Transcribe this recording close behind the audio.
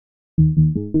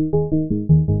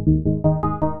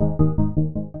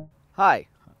Hi,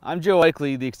 I'm Joe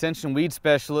Ikley, the Extension Weed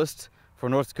Specialist for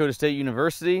North Dakota State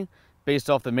University, based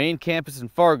off the main campus in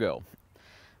Fargo.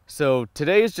 So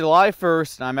today is July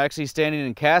 1st, and I'm actually standing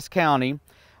in Cass County.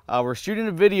 We're shooting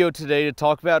a video today to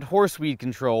talk about horseweed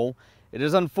control. It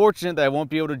is unfortunate that I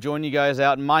won't be able to join you guys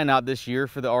out in Minot this year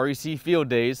for the REC field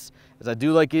days, as I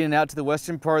do like getting out to the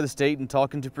western part of the state and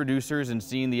talking to producers and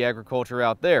seeing the agriculture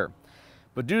out there.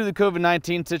 But due to the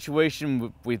COVID-19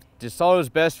 situation, we just thought it was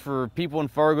best for people in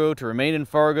Fargo to remain in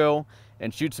Fargo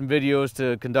and shoot some videos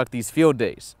to conduct these field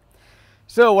days.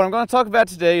 So what I'm going to talk about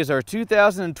today is our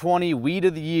 2020 Weed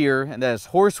of the Year, and that is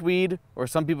horseweed, or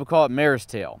some people call it mare's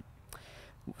tail.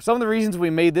 Some of the reasons we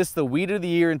made this the Weed of the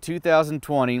Year in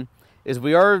 2020 is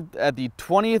we are at the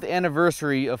 20th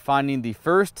anniversary of finding the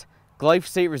first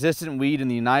glyphosate-resistant weed in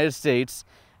the United States,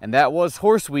 and that was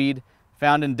horseweed,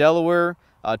 found in Delaware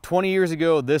 20 years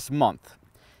ago this month.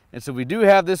 And so we do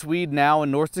have this weed now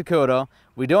in North Dakota.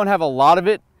 We don't have a lot of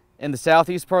it in the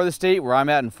southeast part of the state where I'm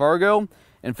at in Fargo.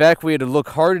 In fact, we had to look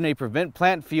hard in a prevent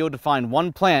plant field to find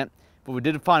one plant, but we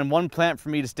did find one plant for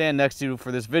me to stand next to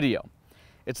for this video.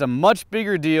 It's a much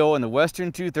bigger deal in the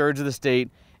western 2/3 of the state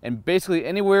and basically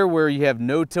anywhere where you have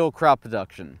no-till crop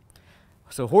production.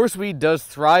 So horseweed does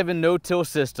thrive in no-till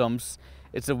systems.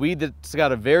 It's a weed that's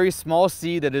got a very small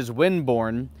seed that is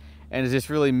wind-borne and is just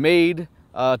really made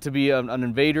to be an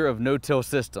invader of no-till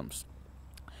systems.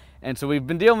 And so we've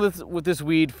been dealing with this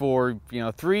weed for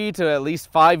 3 to at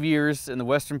least 5 years in the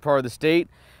western part of the state.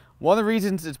 One of the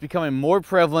reasons it's becoming more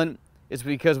prevalent is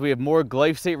because we have more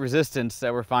glyphosate resistance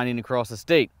that we're finding across the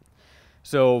state.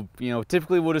 So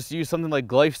typically we'll just use something like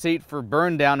glyphosate for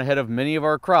burn down ahead of many of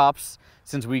our crops,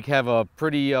 since we have a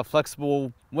pretty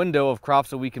flexible window of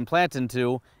crops that we can plant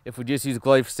into if we just use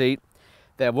glyphosate.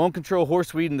 That won't control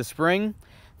horseweed in the spring,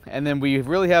 and then we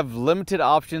really have limited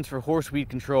options for horseweed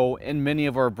control in many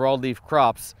of our broadleaf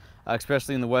crops,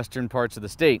 especially in the western parts of the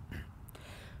state.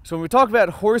 So when we talk about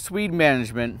horseweed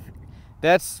management,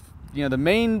 that's the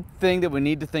main thing that we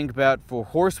need to think about for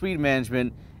horseweed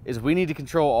management is we need to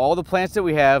control all the plants that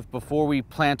we have before we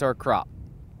plant our crop.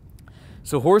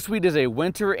 So horseweed is a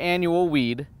winter annual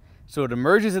weed, so it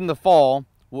emerges in the fall,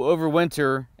 will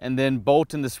overwinter, and then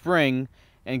bolt in the spring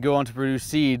and go on to produce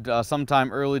seed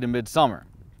sometime early to midsummer.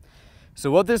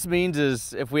 So what this means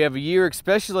is if we have a year,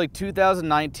 especially like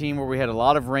 2019, where we had a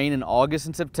lot of rain in August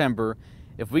and September,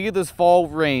 if we get those fall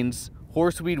rains,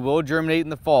 horseweed will germinate in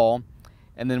the fall,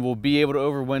 and then we'll be able to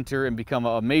overwinter and become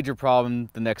a major problem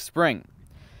the next spring.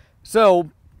 So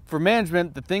for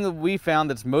management, the thing that we found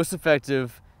that's most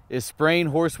effective is spraying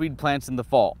horseweed plants in the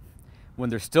fall, when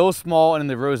they're still small and in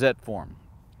the rosette form.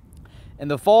 In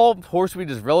the fall,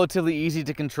 horseweed is relatively easy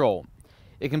to control.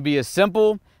 It can be as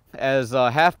simple as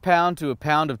a ½ pound to a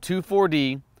pound of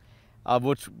 2,4-D,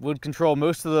 which would control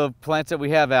most of the plants that we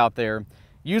have out there.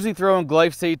 Usually throwing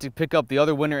glyphosate to pick up the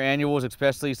other winter annuals,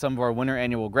 especially some of our winter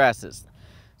annual grasses.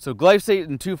 So glyphosate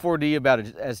and 2,4-D about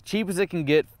as cheap as it can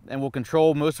get, and will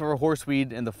control most of our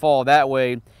horseweed in the fall that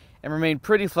way, and remain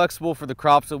pretty flexible for the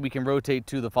crops that we can rotate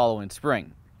to the following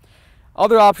spring.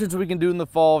 Other options we can do in the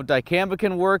fall, dicamba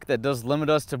can work. That does limit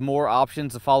us to more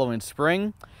options the following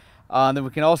spring. Then we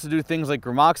can also do things like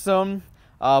gramoxone,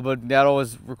 but that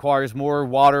always requires more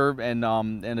water and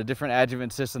a different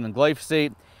adjuvant system than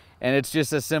glyphosate. And it's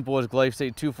just as simple as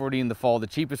glyphosate 2,4-D in the fall, the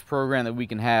cheapest program that we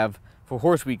can have for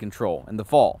horseweed control in the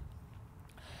fall.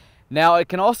 Now it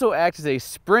can also act as a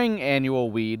spring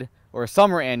annual weed or a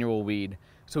summer annual weed.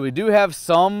 So we do have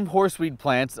some horseweed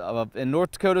plants in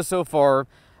North Dakota so far,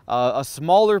 a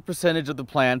smaller percentage of the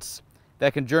plants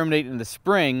that can germinate in the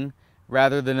spring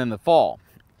rather than in the fall.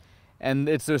 And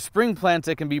it's those spring plants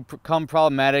that can become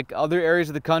problematic. Other areas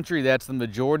of the country, that's the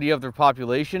majority of their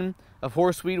population of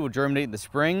horseweed, will germinate in the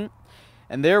spring.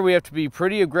 And there we have to be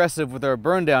pretty aggressive with our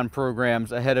burn down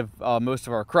programs ahead of most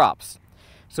of our crops.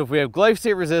 So if we have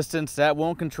glyphosate resistance, that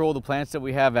won't control the plants that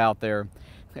we have out there.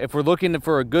 If we're looking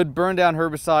for a good burn down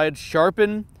herbicide,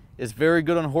 Sharpen is very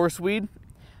good on horseweed.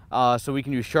 So we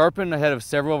can use Sharpen ahead of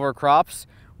several of our crops.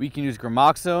 We can use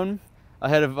gramoxone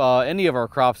ahead of any of our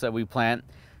crops that we plant.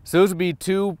 So those would be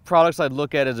two products I'd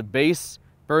look at as a base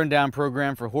burn down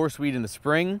program for horseweed in the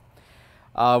spring.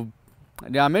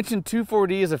 Now I mentioned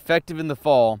 2,4-D is effective in the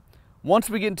fall. Once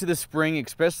we get into the spring,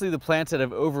 especially the plants that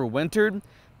have overwintered,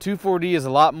 2,4-D is a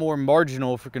lot more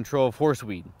marginal for control of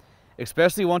horseweed,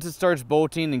 especially once it starts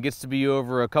bolting and gets to be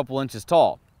over a couple inches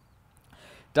tall.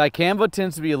 Dicamba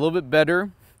tends to be a little bit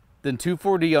better than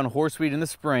 2,4-D on horseweed in the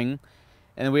spring.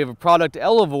 And then we have a product,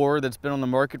 Elevore, that's been on the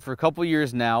market for a couple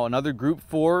years now, another Group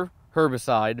 4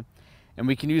 herbicide. And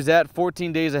we can use that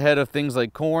 14 days ahead of things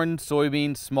like corn,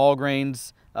 soybeans, small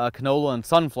grains, canola, and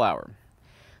sunflower.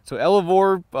 So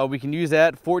Elevore, we can use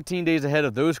that 14 days ahead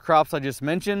of those crops I just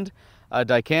mentioned.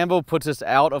 Dicambo puts us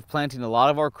out of planting a lot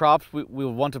of our crops we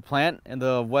will want to plant in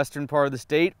the western part of the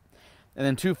state. And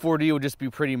then 2,4-D will just be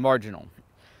pretty marginal.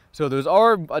 So those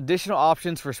are additional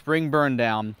options for spring burn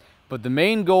down, but the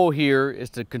main goal here is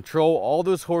to control all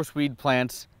those horseweed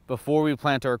plants before we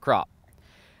plant our crop.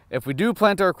 If we do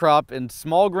plant our crop in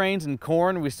small grains and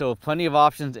corn, we still have plenty of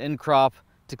options in crop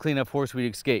to clean up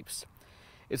horseweed escapes.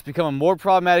 It's becoming more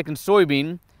problematic in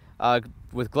soybean.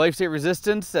 With glyphosate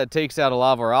resistance, that takes out a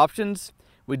lot of our options.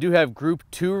 We do have group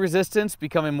 2 resistance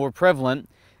becoming more prevalent.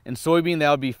 In soybean, that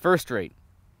would be first rate.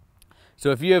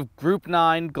 So if you have group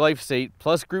 9 glyphosate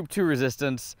plus group 2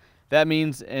 resistance, that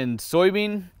means in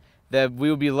soybean that we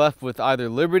will be left with either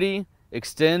Liberty,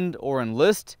 Extend, or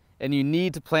Enlist, and you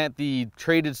need to plant the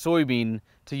traded soybean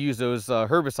to use those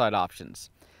herbicide options.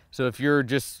 So if you're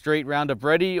just straight Roundup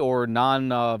Ready or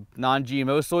non-GMO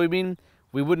soybean,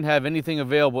 we wouldn't have anything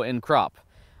available in crop.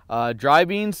 Dry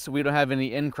beans, we don't have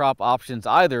any in crop options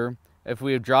either if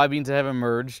we have dry beans that have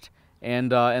emerged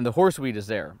and the horseweed is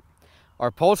there. Our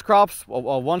pulse crops,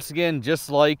 once again, just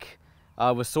like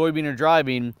with soybean or dry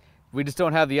bean, we just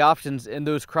don't have the options in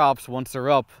those crops once they're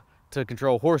up to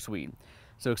control horseweed.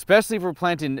 So especially if we're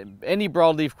planting any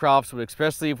broadleaf crops, but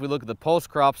especially if we look at the pulse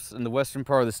crops in the western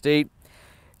part of the state,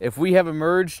 if we have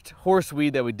emerged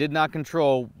horseweed that we did not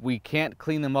control, we can't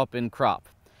clean them up in crop.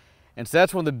 And so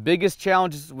that's one of the biggest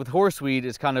challenges with horseweed,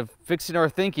 is kind of fixing our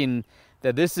thinking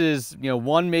that this is,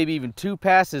 1, maybe even 2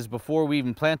 passes before we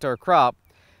even plant our crop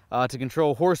to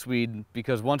control horseweed,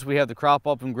 because once we have the crop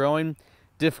up and growing,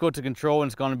 difficult to control, and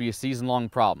it's going to be a season-long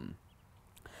problem.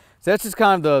 So that's just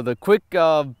kind of the quick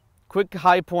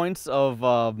high points of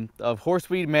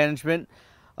horseweed management.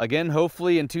 Again,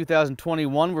 hopefully in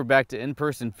 2021, we're back to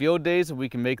in-person field days and we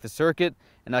can make the circuit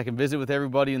and I can visit with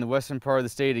everybody in the western part of the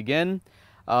state again.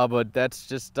 But that's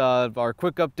just our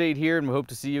quick update here, and we hope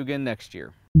to see you again next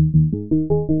year.